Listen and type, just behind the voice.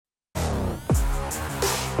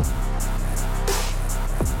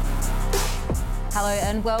Hello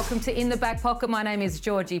and welcome to In the Back Pocket. My name is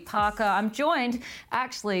Georgie Parker. I'm joined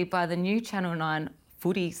actually by the new Channel 9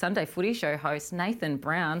 Sunday Footy Show host, Nathan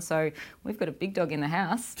Brown. So we've got a big dog in the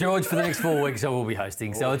house. George, for the next 4 weeks I will be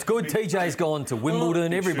hosting. So it's good. TJ's gone to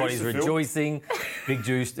Wimbledon. Everybody's rejoicing.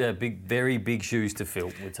 Very big shoes to fill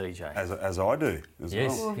with TJ. As I do as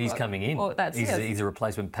yes, well. He's coming in. Well, he's a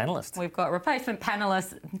replacement panellist. We've got replacement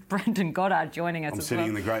panellist Brendan Goddard joining us I'm as sitting well.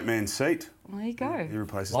 in the great man's seat. There you go. He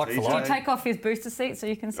replaces Like TJ. for Can like. you take off his booster seat so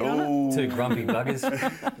you can sit on it? Two grumpy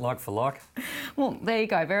buggers, like for like. Well, there you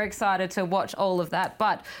go. Very excited to watch all of that.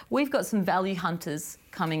 But we've got some value hunters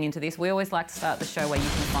coming into this. We always like to start the show where you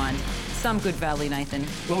can find some good value, Nathan.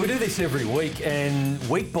 Well, we do this every week, and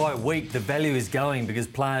week by week the value is going because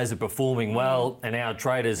players are performing well and our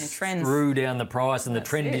traders screw down the price and the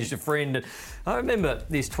trend is your friend. I remember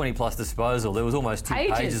this 20-plus disposal. There was almost two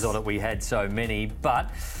pages on it. We had so many,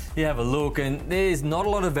 but you have a look and there's not a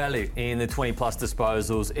lot of value in the 20-plus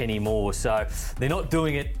disposals anymore. So they're not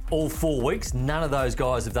doing it all 4 weeks. None of those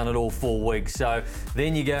guys have done it all 4 weeks. So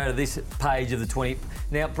then you go to this page of the 20.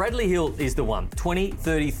 Now, Bradley Hill is the one. 20,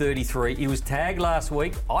 30, 33. He was tagged last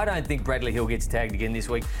week. I don't think Bradley Hill gets tagged again this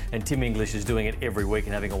week. And Tim English is doing it every week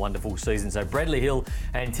and having a wonderful season. So Bradley Hill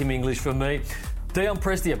and Tim English for me. Dion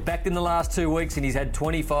Prestia backed in the last 2 weeks and he's had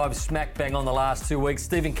 25 smack bang on the last 2 weeks.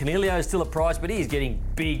 Stephen Coniglio is still a price, but he's getting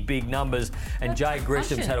big numbers. And Jade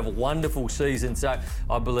Gresham's had a wonderful season. So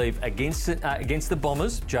I believe against the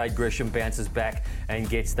Bombers, Jade Gresham bounces back and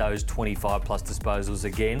gets those 25-plus disposals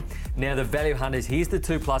again. Now the value hunters, here's the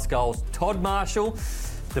 2-plus goals. Todd Marshall.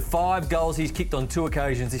 The 5 goals he's kicked on 2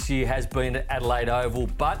 occasions this year has been at Adelaide Oval.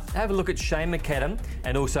 But have a look at Shane McAdam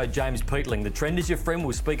and also James Peatling. The trend is your friend.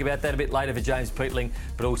 We'll speak about that a bit later for James Peatling,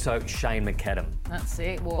 but also Shane McAdam. That's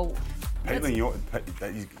it. Well, Peatling,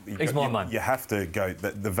 he's my mate. You have to go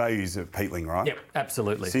the values of Peatling, right? Yep,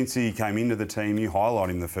 absolutely. Since he came into the team, you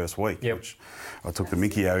highlighted him the first week, which I took the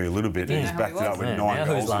mickey out of you a little bit. And he's backed it up with 9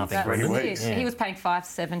 goals in 3 weeks. He was paying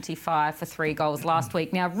 $5.75 for 3 goals last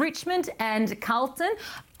week. Now, Richmond and Carlton.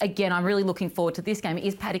 Again, I'm really looking forward to this game. It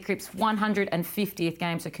is Paddy Cripps' 150th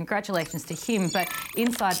game, so congratulations to him. But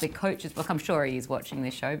inside the coach's book, I'm sure he is watching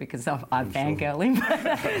this show because I fangirl him.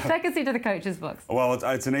 Take us into the coach's box. Well,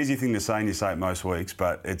 it's an easy thing to say, and you say it most weeks,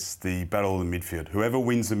 but it's the battle of the midfield. Whoever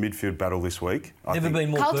wins the midfield battle this week, Never been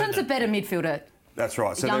more Carlton's a better midfielder. That's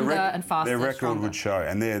right. So younger and faster, their record stronger. would show,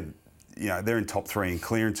 and they're in top 3 in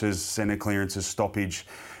clearances, centre clearances, stoppage.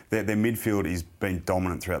 Their midfield has been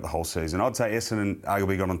dominant throughout the whole season. I'd say Essendon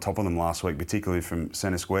arguably got on top of them last week, particularly from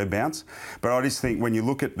centre square bounce. But I just think when you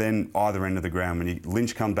look at then either end of the ground, when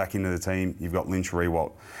Lynch comes back into the team, you've got Lynch,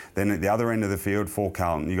 Rewalt. Then at the other end of the field, for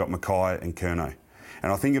Carlton, you've got Mackay and Curnow.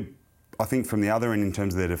 And I think from the other end, in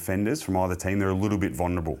terms of their defenders from either team, they're a little bit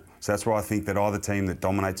vulnerable. So that's why I think that either team that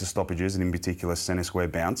dominates the stoppages, and in particular centre square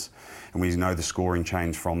bounce, and we know the scoring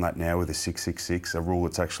change from that now with the 6-6-6, a rule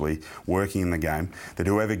that's actually working in the game, that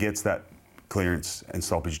whoever gets that clearance and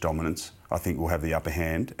stoppage dominance, I think will have the upper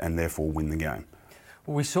hand and therefore win the game.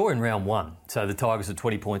 Well, we saw in round 1, so the Tigers were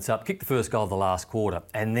 20 points up, kicked the first goal of the last quarter,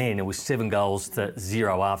 and then it was 7 goals to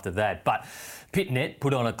 0 after that. But Pitnet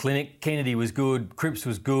put on a clinic. Kennedy was good. Cripps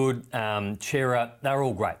was good. Chera, they were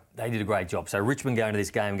all great. They did a great job. So Richmond going to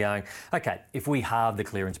this game going, OK, if we halve the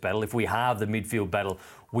clearance battle, if we halve the midfield battle,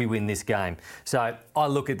 we win this game. So I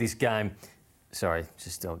look at this game. Sorry,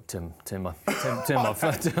 just turn my phone That's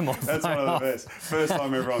one of the best. First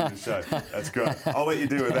time ever on the show. That's great. I'll let you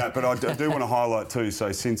do with that. But I do want to highlight too,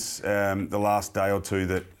 so since the last day or two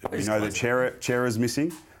that you know that Chera's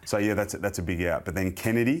missing. So yeah, that's a big out. But then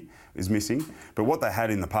Kennedy is missing. But what they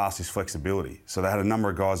had in the past is flexibility. So they had a number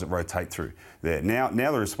of guys that rotate through there. Now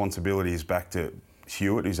the responsibility is back to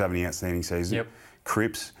Hewitt, who's having an outstanding season. Yep.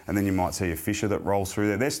 Cripps, and then you might see a Fisher that rolls through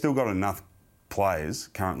there. They've still got enough players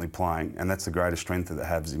currently playing, and that's the greatest strength that they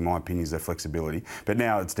have, in my opinion, is their flexibility. But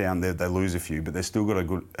now it's down there, they lose a few, but they've still got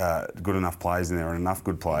a good enough players in there and enough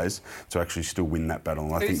good players to actually still win that battle.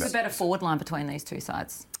 And Who's the better forward line between these two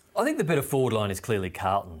sides? I think the better forward line is clearly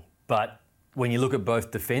Carlton, but when you look at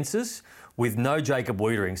both defences, with no Jacob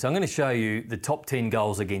Wiedering. So I'm going to show you the top 10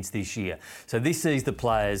 goals against this year. So this sees the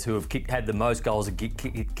players who have had the most goals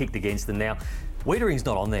kicked against them. Now, Wiedering's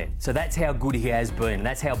not on there. So that's how good he has been. And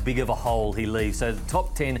that's how big of a hole he leaves. So the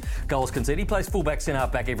top 10 goals conceded. He plays fullback, centre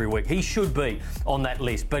half back every week. He should be on that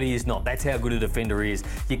list, but he is not. That's how good a defender he is.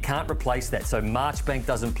 You can't replace that. So Marchbank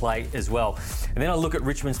doesn't play as well. And then I look at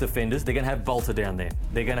Richmond's defenders. They're going to have Bolter down there.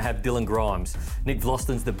 They're going to have Dylan Grimes. Nick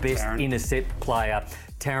Vlosten's the best intercept player.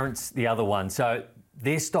 Tarrant's the other one. So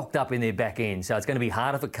they're stocked up in their back end. So it's going to be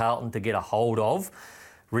harder for Carlton to get a hold of.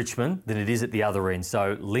 Richmond than it is at the other end.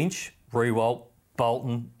 So Lynch, Riewoldt,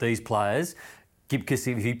 Bolton, these players, Gibcus,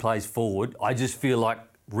 if he plays forward, I just feel like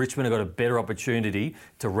Richmond have got a better opportunity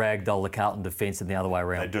to ragdoll the Carlton defence than the other way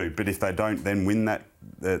around. They do, but if they don't then win that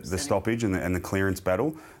the stoppage and the clearance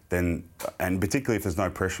battle, then, and particularly if there's no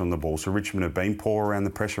pressure on the ball. So Richmond have been poor around the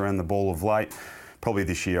pressure around the ball of late. Probably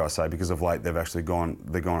this year, I say, because of late they've actually gone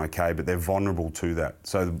okay, but they're vulnerable to that.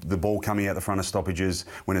 So the ball coming out the front of stoppages,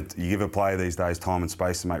 when you give a player these days time and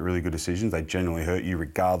space to make really good decisions, they generally hurt you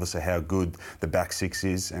regardless of how good the back six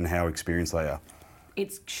is and how experienced they are.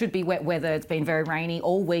 It should be wet weather. It's been very rainy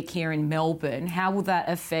all week here in Melbourne. How will that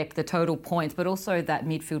affect the total points, but also that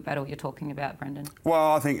midfield battle you're talking about, Brendan?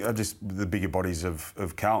 Well, I think just the bigger bodies of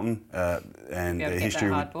Carlton and the history.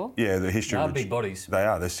 Yeah, the history. They are big bodies. They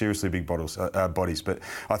are. They're seriously big bodies. But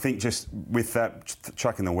I think just with that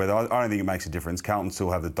chucking the weather, I don't think it makes a difference. Carlton still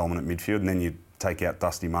have the dominant midfield, and then you take out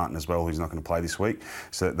Dusty Martin as well, who's not going to play this week.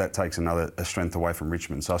 So that takes a strength away from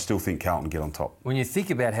Richmond. So I still think Carlton get on top. When you think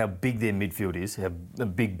about how big their midfield is, how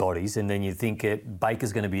big bodies, and then you think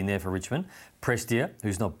Baker's going to be in there for Richmond, Prestia,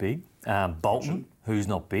 who's not big, Bolton, who's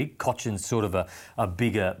not big, Cochin's sort of a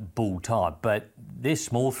bigger bull type, but they're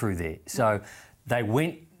small through there. So they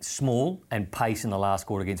went small and pace in the last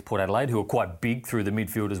quarter against Port Adelaide, who are quite big through the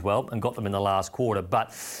midfield as well, and got them in the last quarter. But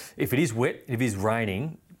if it is wet, if it is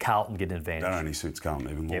raining, Carlton get an advantage. That only suits Carlton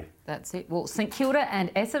even more. Yep. That's it. Well, St Kilda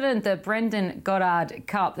and Essendon, the Brendan Goddard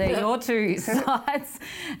Cup, they're your two sides.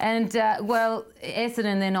 And,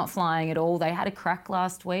 Essendon, they're not flying at all. They had a crack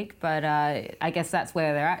last week, but I guess that's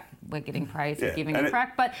where they're at. We're getting praise for giving a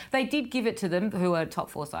crack. But they did give it to them, who are top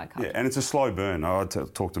four side cup. Yeah, and it's a slow burn. I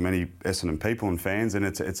talked to many Essendon people and fans, and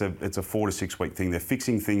it's a 4 to 6 week thing. They're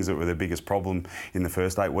fixing things that were their biggest problem in the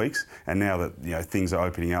first 8 weeks, and now that things are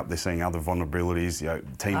opening up, they're seeing other vulnerabilities.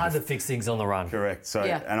 Teams hard to fix things on the run. Correct. So,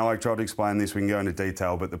 and I tried to explain this. We can go into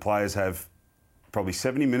detail, but the players have probably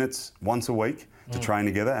 70 minutes once a week to train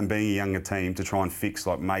together, and being a younger team to try and fix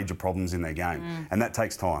like major problems in their game, and that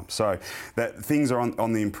takes time. So that things are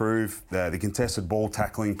on the improve. The contested ball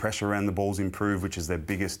tackling, pressure around the balls improve, which is their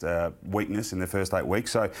biggest weakness in their first 8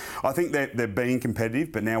 weeks. So I think they're being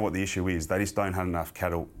competitive, but now what the issue is, they just don't have enough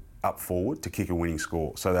cattle up forward to kick a winning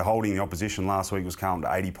score. So they're holding the opposition. Last week was Carlton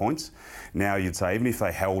to 80 points. Now you'd say even if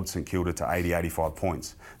they held St Kilda to 80, 85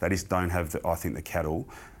 points, they just don't have, the cattle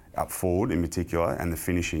up forward in particular and the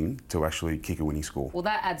finishing to actually kick a winning score. Well,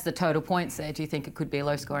 that adds the total points there. Do you think it could be a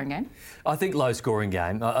low-scoring game? I think low-scoring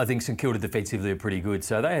game. I think St Kilda defensively are pretty good.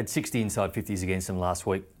 So they had 60 inside 50s against them last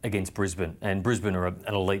week against Brisbane, and Brisbane are an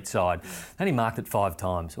elite side. They only marked it 5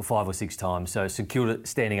 times, or 5 or 6 times. So St Kilda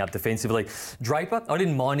standing up defensively. Draper, I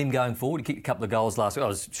didn't mind him going forward. He kicked a couple of goals last week. I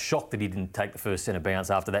was shocked that he didn't take the first centre bounce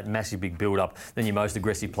after that massive big build-up. Then your most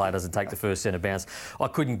aggressive player doesn't take the first centre bounce. I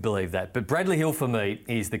couldn't believe that. But Bradley Hill, for me,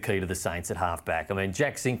 is the key to the Saints at half-back. I mean,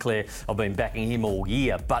 Jack Sinclair, I've been backing him all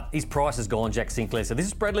year, but his price has gone, Jack Sinclair. So this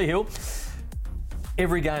is Bradley Hill.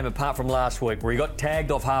 Every game apart from last week where he got tagged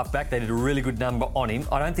off half-back, they did a really good number on him.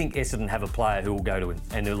 I don't think Essendon have a player who will go to him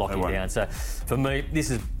and they'll lock him down. So for me, this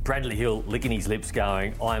is Bradley Hill licking his lips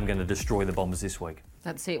going, I am going to destroy the Bombers this week.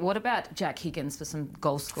 That's it. What about Jack Higgins for some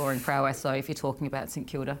goal-scoring prowess, though, if you're talking about St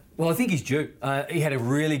Kilda? Well, I think he's due. He had a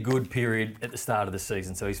really good period at the start of the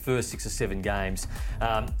season, so his first 6 or 7 games.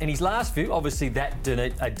 And his last few, obviously that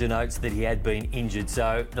denotes that he had been injured.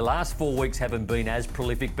 So the last 4 weeks haven't been as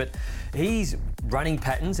prolific, but his running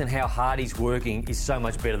patterns and how hard he's working is so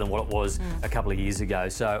much better than what it was a couple of years ago.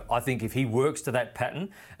 So I think if he works to that pattern,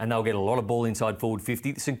 and they'll get a lot of ball inside forward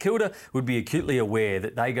 50, St Kilda would be acutely aware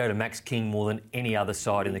that they go to Max King more than any other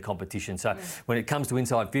side in the competition. So when it comes to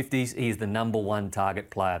inside 50s, he is the number one target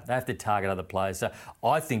player. They have to target other players. So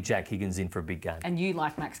I think Jack Higgins in for a big game. And you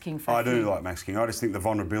like Max King for I do like Max King. I just think the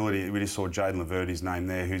vulnerability, we just saw Jaden Laverty's name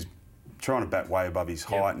there, who's trying to bat way above his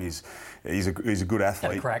height, and he's a good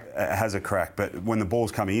athlete. Has a crack, but when the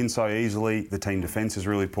ball's coming in so easily, the team defence is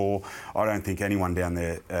really poor. I don't think anyone down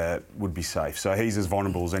there would be safe. So he's as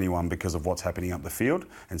vulnerable as anyone because of what's happening up the field,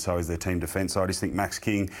 and so is their team defence. So I just think Max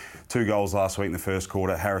King, 2 goals last week in the first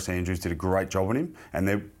quarter. Harris Andrews did a great job on him, and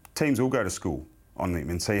their teams will go to school on him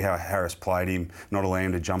and see how Harris played him, not allowing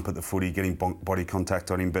him to jump at the footy, getting body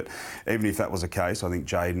contact on him. But even if that was the case, I think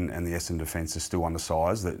Jaden and the Essendon defence is still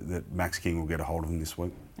undersized, that Max King will get a hold of him this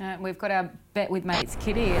week. We've got our Bet with Mates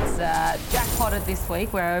kitty. It's jackpotted this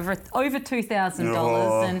week. We're over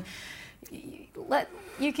 $2,000. And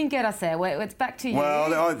You can get us there. It's back to you.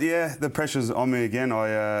 Well, the pressure's on me again.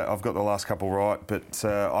 I've got the last couple right, but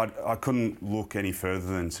I couldn't look any further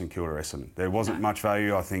than St Kilda Essendon. There wasn't much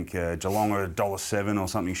value. I think Geelong are $1.07 or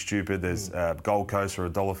something stupid. There's Gold Coast are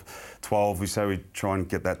 $1.12. We say we try and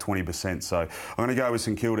get that 20%. So I'm going to go with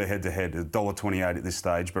St Kilda head-to-head, $1.28 at this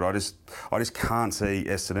stage. But I just can't see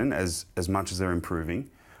Essendon, as much as they're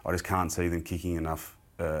improving, I just can't see them kicking enough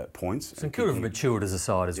points. St Kilda have matured as a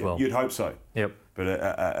side as well. You'd hope so. Yep.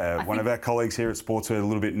 But one of our colleagues here at Sports are a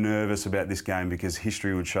little bit nervous about this game because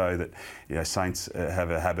history would show that Saints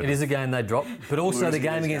have a habit. It is a game they dropped, but also the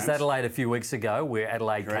game against Adelaide a few weeks ago where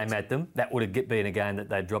Adelaide came at them. That would have been a game that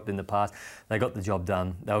they dropped in the past. They got the job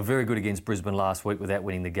done. They were very good against Brisbane last week without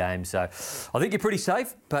winning the game. So I think you're pretty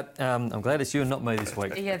safe, but I'm glad it's you and not me this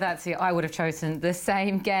week. Yeah, that's it. I would have chosen the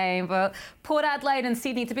same game. But Port Adelaide and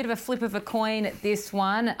Sydney, it's a bit of a flip of a coin, this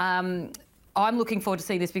one. I'm looking forward to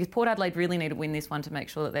see this because Port Adelaide really need to win this one to make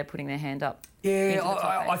sure that they're putting their hand up. Yeah,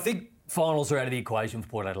 I think finals are out of the equation for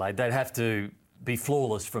Port Adelaide. They'd have to be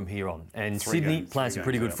flawless from here on. And Sydney playing some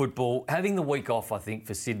pretty good football. Having the week off, I think,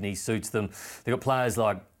 for Sydney suits them. They've got players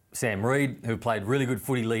like Sam Reid, who played really good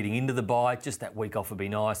footy leading into the bye. Just that week off would be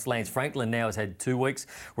nice. Lance Franklin now has had 2 weeks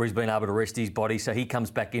where he's been able to rest his body, so he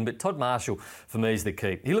comes back in. But Todd Marshall, for me, is the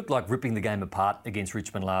key. He looked like ripping the game apart against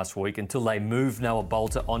Richmond last week until they moved Noah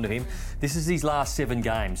Bolter onto him. This is his last 7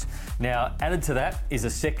 games. Now, added to that is a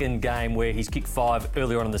second game where he's kicked 5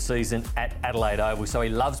 earlier on in the season at Adelaide Oval, so he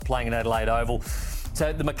loves playing at Adelaide Oval.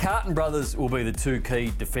 So the McCartan brothers will be the 2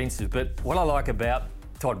 key defensives. But what I like about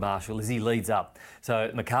Todd Marshall is he leads up.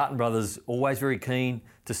 So McCartan brothers always very keen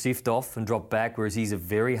to sift off and drop back, whereas he's a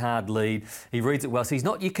very hard lead. He reads it well. So he's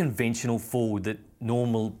not your conventional forward that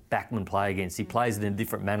normal backmen play against. He plays it in a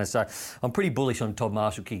different manner. So I'm pretty bullish on Todd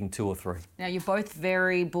Marshall kicking 2 or 3. Now, you're both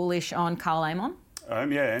very bullish on Karl Amon.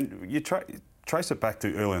 Yeah, and you trace it back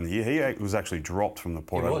to earlier in the year. He was actually dropped from the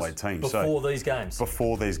Port Adelaide team. Before these games.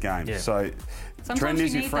 Before these games. Yeah. So sometimes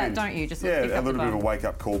you need that, don't you? Just a little bit of a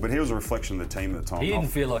wake-up call. But he was a reflection of the team at the time. He didn't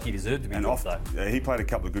feel like he deserved to be dropped, though. He played a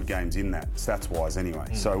couple of good games in that, stats-wise anyway.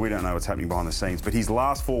 So we don't know what's happening behind the scenes. But his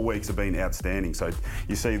last 4 weeks have been outstanding. So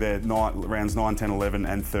you see there, rounds 9, 10, 11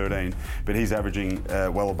 and 13. But he's averaging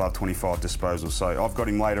well above 25 disposals. So I've got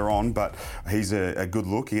him later on, but he's a good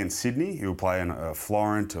look against Sydney. He'll play in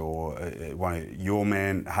Florent or one of your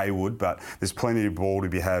man, Haywood. But there's plenty of ball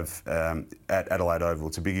to have at Adelaide Oval.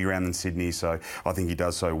 It's a bigger ground than Sydney, so I think he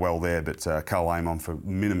does so well there. But Karl Amon for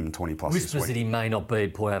minimum 20 plus this week. Whispers that he may not be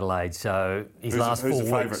at Port Adelaide, so his last 4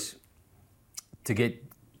 weeks to get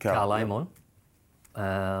Karl Amon.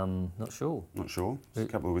 Not sure. Not sure. There's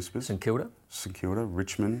a couple of whispers. St Kilda,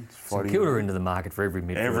 Richmond. St Kilda are into the market for every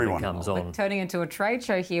midfielder that comes on. We're turning into a trade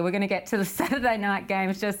show here. We're going to get to the Saturday night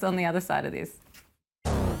games just on the other side of this.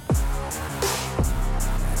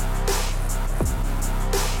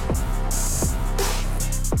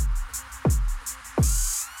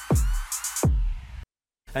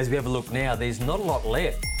 As we have a look now, there's not a lot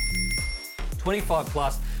left. 25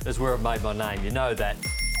 plus is where I've made my name. You know that.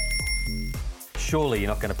 Surely you're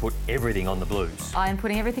not going to put everything on the Blues. I am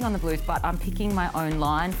putting everything on the Blues, but I'm picking my own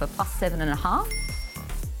line for +7.5.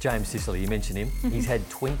 James Sicily, you mentioned him. He's had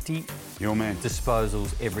 20 Your man.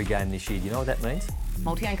 disposals every game this year. Do you know what that means?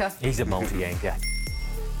 Multi-anchor. He's a multi-anchor.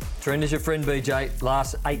 Trend is your friend, BJ.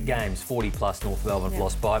 Last 8 games, 40 plus North Melbourne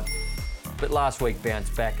lost by. But last week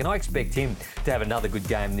bounced back, and I expect him to have another good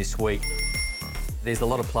game this week. There's a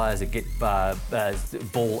lot of players that get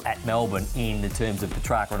ball at Melbourne in terms of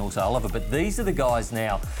Petrarca and also Oliver, but these are the guys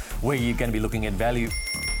now where you're going to be looking at value.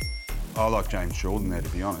 I like James Jordan there, to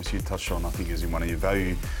be honest. You touched on, I think, is in one of your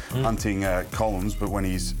value hunting columns, but when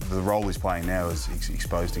the role he's playing now is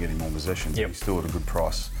exposed to getting more possessions. He's still at a good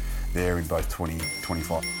price there in both 20,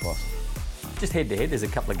 25 plus. Just head-to-head, there's a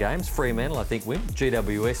couple of games. Fremantle, I think, win.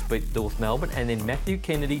 GWS beat North Melbourne. And then Matthew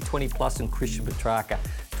Kennedy, 20 plus, and Christian Petrarca,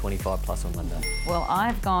 25 plus on Monday. Well,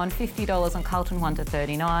 I've gone $50 on Carlton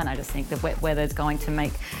 1-39. I just think the wet weather's going to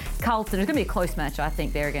make Carlton... It's going to be a close match, I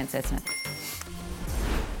think, there against Essendon.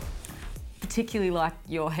 Particularly like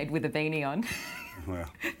your head with a beanie on. Well,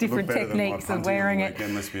 different techniques of wearing it.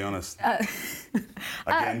 Again, let's be honest.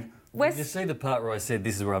 Again. Did you see the part where I said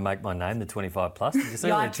this is where I make my name, the 25 plus? Did you see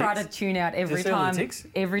I try to tune out every time.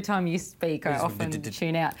 Every time you speak, I often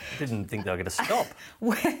tune out. I didn't think they were going to stop.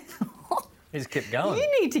 He just kept going.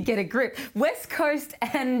 You need to get a grip. West Coast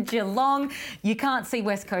and Geelong. You can't see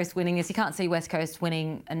West Coast winning this. You can't see West Coast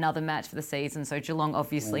winning another match for the season. So Geelong,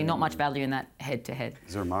 obviously, not much value in that head-to-head.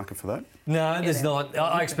 Is there a market for that? No, there's not.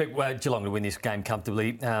 I expect Geelong to win this game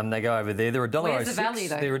comfortably. They go over there. They're $1.06. Where's the value,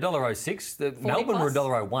 though? They're $1.06. Melbourne were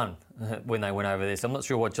 $1.01 when they went over there. So I'm not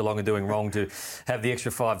sure what Geelong are doing wrong to have the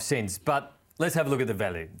extra 5 cents. But let's have a look at the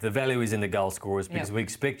value. The value is in the goal scorers because we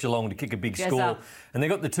expect Geelong to kick a big score. And they've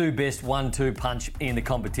got the 2 best 1-2 punch in the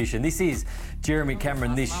competition. This is Jeremy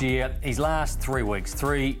Cameron this year. His last 3 weeks,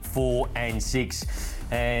 3, 4 and 6.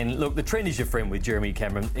 And look, the trend is your friend with Jeremy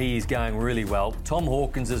Cameron. He is going really well. Tom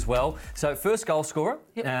Hawkins as well. So first goal scorer.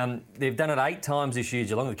 They've done it 8 times this year,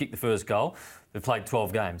 Geelong. They kicked the first goal. They've played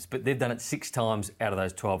 12 games, but they've done it 6 times out of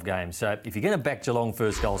those 12 games. So if you're going to back Geelong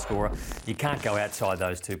first goal scorer, you can't go outside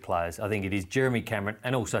those 2 players. I think it is Jeremy Cameron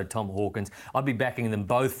and also Tom Hawkins. I'd be backing them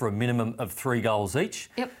both for a minimum of 3 goals each.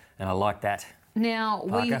 And I like that. Now,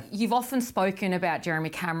 you've often spoken about Jeremy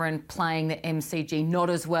Cameron playing the MCG not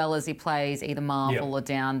as well as he plays either Marvel or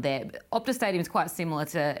down there. Optus Stadium is quite similar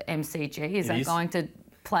to MCG. Is that going to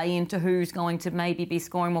play into who's going to maybe be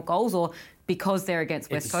scoring more goals, or because they're against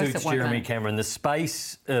West Coast? It suits Jeremy Cameron. The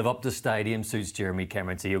space of Optus Stadium suits Jeremy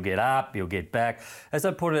Cameron. So he'll get up, he'll get back. As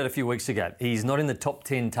I pointed out a few weeks ago, he's not in the top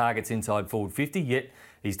 10 targets inside forward 50, yet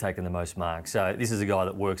he's taken the most marks. So this is a guy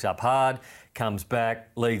that works up hard, comes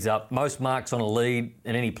back, leads up. Most marks on a lead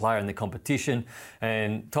in any player in the competition.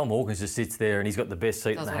 And Tom Hawkins just sits there and he's got the best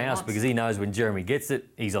seat in the house because he knows when Jeremy gets it,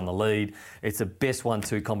 he's on the lead. It's the best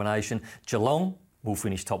 1-2 combination. Geelong will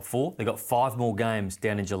finish top 4. They've got 5 more games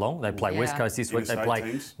down in Geelong. They play West Coast this week. They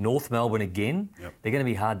play North Melbourne again. They're going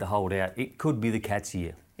to be hard to hold out. It could be the Cats'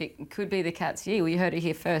 year. It could be the Cats' year. Well, you heard it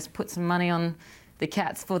here first. Put some money on the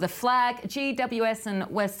Cats for the flag. GWS and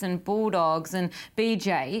Western Bulldogs. And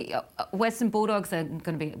BJ, Western Bulldogs are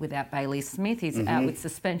going to be without Bailey Smith. He's out with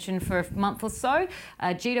suspension for a month or so.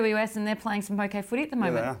 GWS, and they're playing some okay footy at the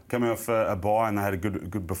moment. Yeah, they are. Coming off a bye, and they had a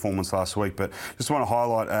good performance last week. But just want to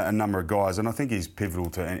highlight a number of guys, and I think he's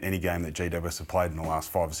pivotal to any game that GWS have played in the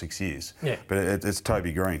last 5 or 6 years. But it's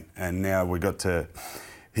Toby Green, and now we've got to...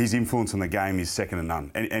 His influence on the game is second to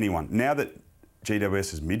none. Anyone. Now that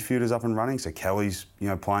GWS's midfielders up and running, so Kelly's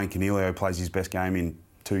playing, Canelio plays his best game in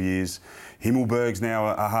 2 years. Himmelberg's now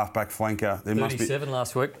a half-back flanker. There 37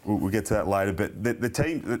 last week. We'll get to that later, but the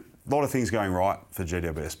team... A lot of things going right for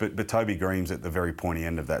GWS, but Toby Green's at the very pointy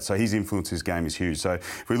end of that. So his influence, his game is huge. So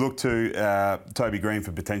if we look to Toby Green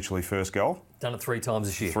for potentially first goal. Done it 3 times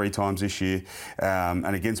this year. 3 times this year.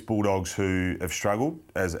 And against Bulldogs who have struggled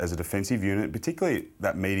as a defensive unit, particularly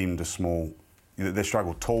that medium to small. They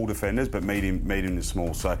struggle tall defenders, but medium to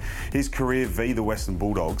small. So his career v the Western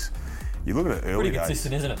Bulldogs, you look at it early days. Pretty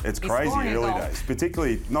consistent, isn't it? It's crazy early days,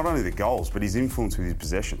 particularly not only the goals, but his influence with his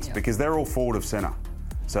possessions, because they're all forward of centre.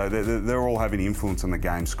 So they're all having influence on the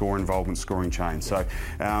game, score involvement, scoring change. So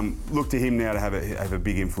look to him now to have a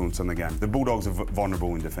big influence on the game. The Bulldogs are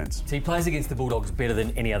vulnerable in defence. So he plays against the Bulldogs better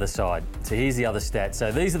than any other side. So here's the other stat.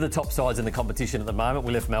 So these are the top sides in the competition at the moment.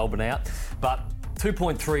 We left Melbourne out, but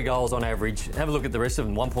 2.3 goals on average. Have a look at the rest of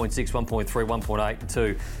them, 1.6, 1.3, 1.8 and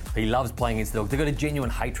 2. He loves playing against the Dogs. They've got a genuine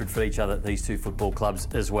hatred for each other, these 2 football clubs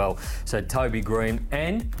as well. So Toby Green,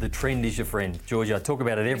 and the trend is your friend. Georgia, I talk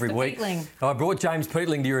about it every week. Peatling. I brought James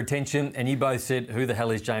Peatling to your attention and you both said, who the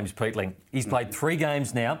hell is James Peatling? He's played 3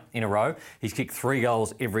 games now in a row. He's kicked 3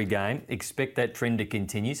 goals every game. Expect that trend to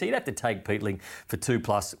continue. So you'd have to take Peatling for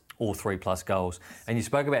 2+ or 3+ goals. And you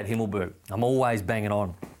spoke about Himmelberg. I'm always banging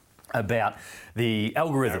on about the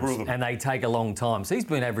algorithms, and they take a long time. So he's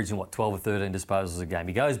been averaging, 12 or 13 disposals a game.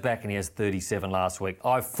 He goes back and he has 37 last week.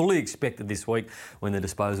 I fully expected this week, when the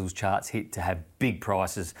disposals charts hit, to have big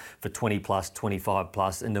prices for 20+,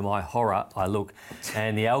 25+, and to my horror, I look,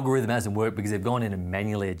 and the algorithm hasn't worked because they've gone in and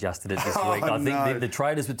manually adjusted it this week. I think the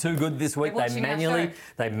traders were too good this week.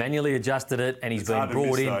 They manually adjusted it, and he's been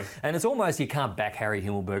brought in. And it's almost, you can't back Harry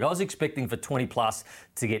Himmelberg. I was expecting for 20+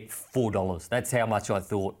 to get $4. That's how much I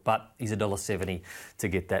thought, but he's $1.70 to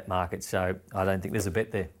get that market, so I don't think there's a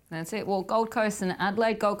bet there. That's it. Well, Gold Coast and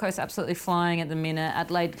Adelaide. Gold Coast absolutely flying at the minute.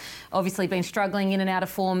 Adelaide obviously been struggling in and out of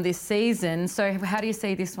form this season. So how do you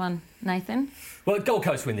see this one, Nathan? Well, Gold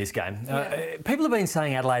Coast win this game. People have been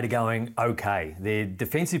saying Adelaide are going okay. Their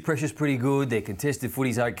defensive pressure's pretty good. Their contested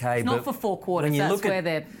footy's okay. It's not for 4 quarters. That's where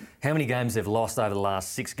they're... How many games they've lost over the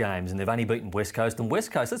last 6 games, and they've only beaten West Coast. And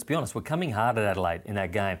West Coast, let's be honest, were coming hard at Adelaide in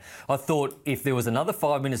that game. I thought if there was another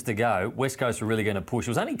 5 minutes to go, West Coast were really going to push.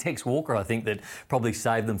 It was only Tex Walker, I think, that probably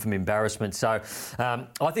saved them from embarrassment. So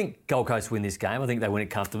I think Gold Coast win this game. I think they win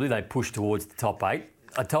it comfortably. They push towards the top 8.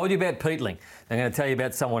 I told you about Peatling. I'm going to tell you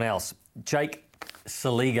about someone else, Jake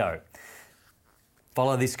Saligo.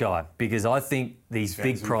 follow this guy, because I think these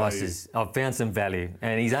big prices, I've found some value.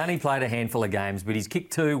 And he's only played a handful of games, but he's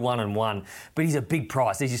kicked 2, 1 and 1. But he's a big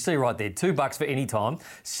price. As you see right there, $2 for any time,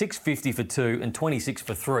 $6.50 for 2 and $26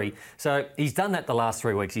 for 3. So he's done that the last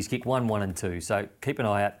 3 weeks. He's kicked 1, 1 and 2. So keep an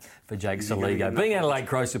eye out for Jake Soligo. Being an Adelaide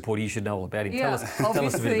Crows supporter, you should know all about him. Yeah, Tell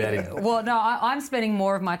us a bit about him. Well, no, I'm spending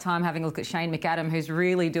more of my time having a look at Shane McAdam, who's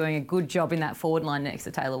really doing a good job in that forward line next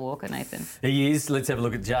to Taylor Walker, Nathan. He is. Let's have a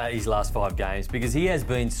look at his last 5 games, because he has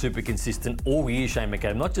been super consistent all year, Shane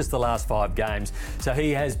McAdam, not just the last 5 games. So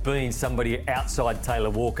he has been somebody outside Taylor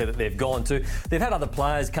Walker that they've gone to. They've had other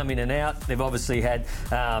players come in and out. They've obviously had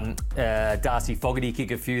Darcy Fogarty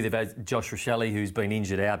kick a few. They've had Josh Rochelle, who's been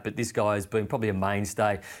injured out, but this guy has been probably a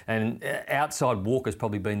mainstay. And outside Walker's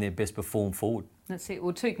probably been their best performed forward. That's it.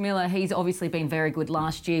 Well, Touk Miller, he's obviously been very good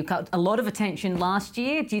last year. Got a lot of attention last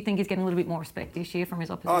year. Do you think he's getting a little bit more respect this year from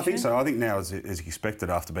his opposition? I think so. I think now, as expected,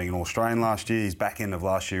 after being an All-Australian last year, his back end of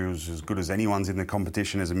last year was as good as anyone's in the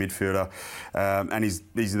competition as a midfielder. And he's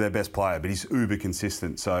their best player, but he's uber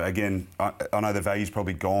consistent. So, again, I know the value's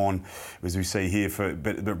probably gone, as we see here,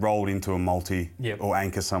 but rolled into a multi or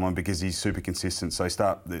anchor someone, because he's super consistent. So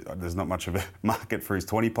there's not much of a market for his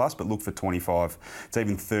 20+, but look for 25. It's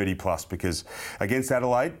even 30+, because against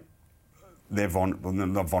Adelaide, they're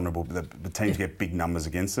not vulnerable, but the teams get big numbers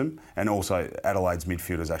against them. And also, Adelaide's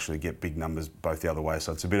midfielders actually get big numbers both the other way.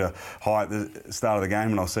 So it's a bit of high at the start of the game,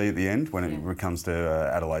 and I'll see at the end when it comes to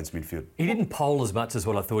Adelaide's midfield. He didn't poll as much as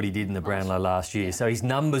what I thought he did in the Brownlow last year. So his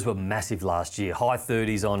numbers were massive last year, high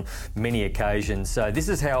 30s on many occasions. So this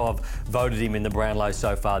is how I've voted him in the Brownlow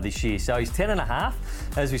so far this year. So he's 10.5.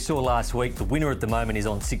 As we saw last week, the winner at the moment is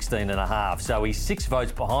on 16.5. So he's 6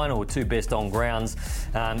 votes behind, or 2 best on grounds.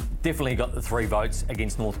 Definitely got the 3 votes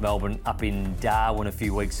against North Melbourne up in Darwin a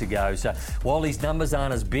few weeks ago. So while his numbers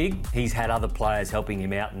aren't as big, he's had other players helping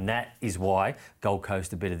him out, and that is why Gold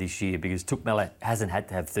Coast are better this year, because Touk Miller hasn't had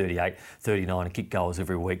to have 38, 39 and kick goals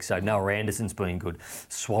every week. So Noah Anderson's been good.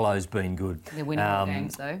 Swallow's been good. They're winning more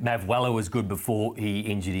games, though. Mav Weller was good before he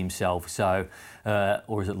injured himself. So,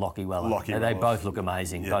 or is it Lockie Weller? They both look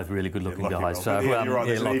amazing. Both really good-looking guys. So you're right.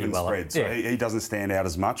 There's an even Weller. spread. So he doesn't stand out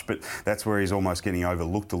as much, but that's where he's almost getting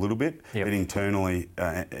overlooked a little bit. But internally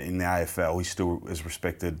in the AFL, he's still as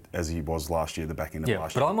respected as he was last year, the back end of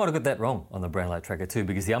last year. But I might have got that wrong on the Brownlow tracker too,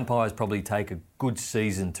 because the umpires probably take a good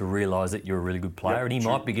season to realise that you're a really good player, and he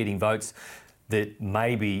might be getting votes that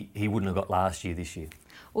maybe he wouldn't have got last year this year.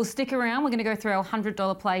 Well, stick around. We're going to go through our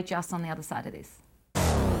 $100 play just on the other side of this.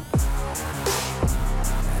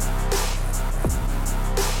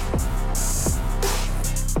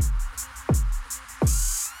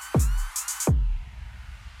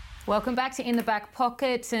 Welcome back to In the Back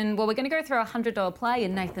Pocket, and well, we're going to go through our $100 play,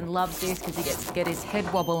 and Nathan loves this because he gets to get his head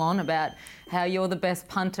wobble on about how you're the best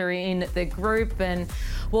punter in the group. And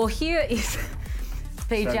well, here is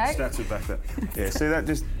PJ. Stats are back there. Yeah, see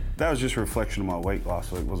that was just a reflection of my week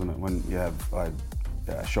last week, wasn't it? When you have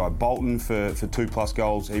Shai Bolton for 2+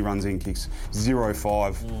 goals, he runs in, kicks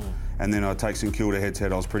 0-5. And then I take St Kilda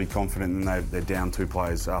head-to-head. I was pretty confident, and they're down 2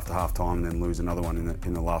 players after half-time, and then lose another one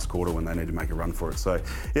in the last quarter when they need to make a run for it. So,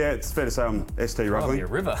 yeah, it's fair to say I'm ST Rugby. A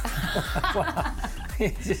river.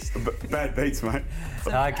 Bad beats, mate.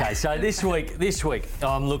 Okay, so this week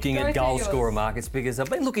I'm looking at goal scorer markets, because I've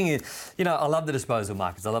been looking at, I love the disposal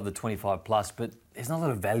markets. I love the 25+, but there's not a lot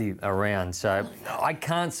of value around. So I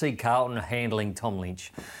can't see Carlton handling Tom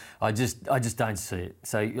Lynch. I just don't see it.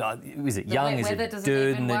 So is it Young? Is it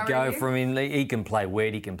Durden that go from him? He can play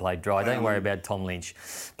wet, he can play dry. Don't worry about Tom Lynch.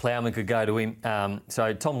 Plowman could go to him.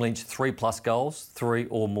 So Tom Lynch, 3+ goals, 3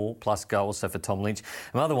 or more plus goals. So for Tom Lynch,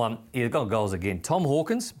 another one, he's got goals again. Tom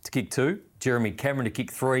Hawkins to kick 2. Jeremy Cameron to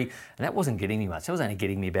kick 3, and that wasn't getting me much. That was only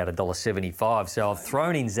getting me about $1.75. So I've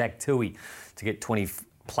thrown in Zach Tui to get 20+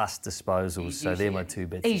 disposals. So they're my 2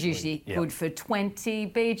 bets. He's usually good for 20.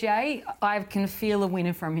 BJ, I can feel a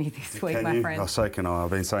winner from you this week, my friend. So can I. I've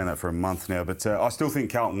been saying that for a month now. But I still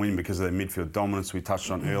think Carlton win because of their midfield dominance we touched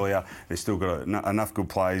on earlier. They've still got enough good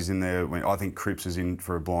players in there. I think Cripps is in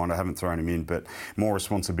for a blind. I haven't thrown him in, but more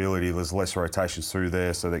responsibility. There's less rotations through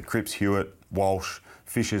there. So that Cripps, Hewitt, Walsh,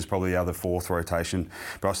 Fisher's probably the other 4th rotation,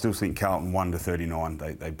 but I still think Carlton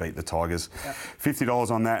 1-39. They beat the Tigers.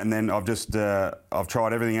 $50 on that, and then I've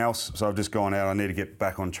tried everything else, so I've just gone out. I need to get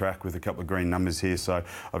back on track with a couple of green numbers here, so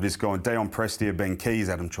I've just gone Dion Prestia, Ben Keys,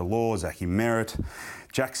 Adam Treloar, Zachy Merritt,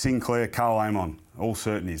 Jack Sinclair, Carl Amon, all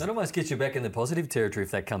certainties. That almost gets you back in the positive territory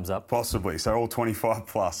if that comes up. Possibly. So all 25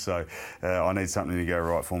 plus. So I need something to go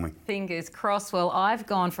right for me. Fingers crossed. Well, I've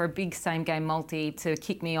gone for a big same game multi to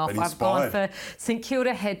kick me off. I've gone Inspired. for St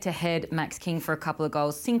Kilda head-to-head, Max King for a couple of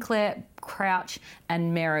goals. Sinclair, Crouch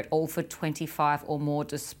and Merritt all for 25 or more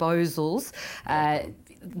disposals.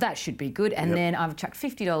 That should be good. And then I've chucked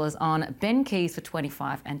 $50 on Ben Keys for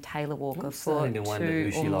 25 and Taylor Walker I'm for starting to wonder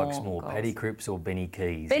who she likes more, goals. Paddy Cripps or Benny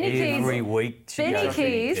Keys. Benny Keys. Every week she Benny goes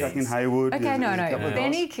Keys. Chuck in Hayward. Okay, there's a couple no. of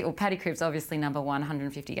Benny, guys. well, Paddy Cripps obviously number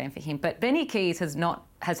 150 game for him, but Benny Keys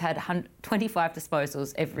has had 25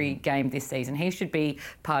 disposals every game this season. He should be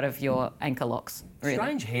part of your anchor locks. Really.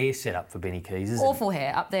 Strange hair setup for Benny Keys, isn't Awful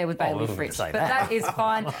hair up there with Bailey wasn't gonna Fritsch, say but that is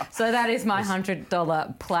fine. So that is my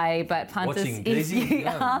 $100 play. But punters, Watching Dizzy?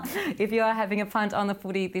 if you are having a punt on the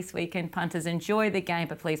footy this weekend, punters, enjoy the game,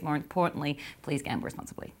 but please, more importantly, please gamble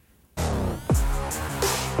responsibly.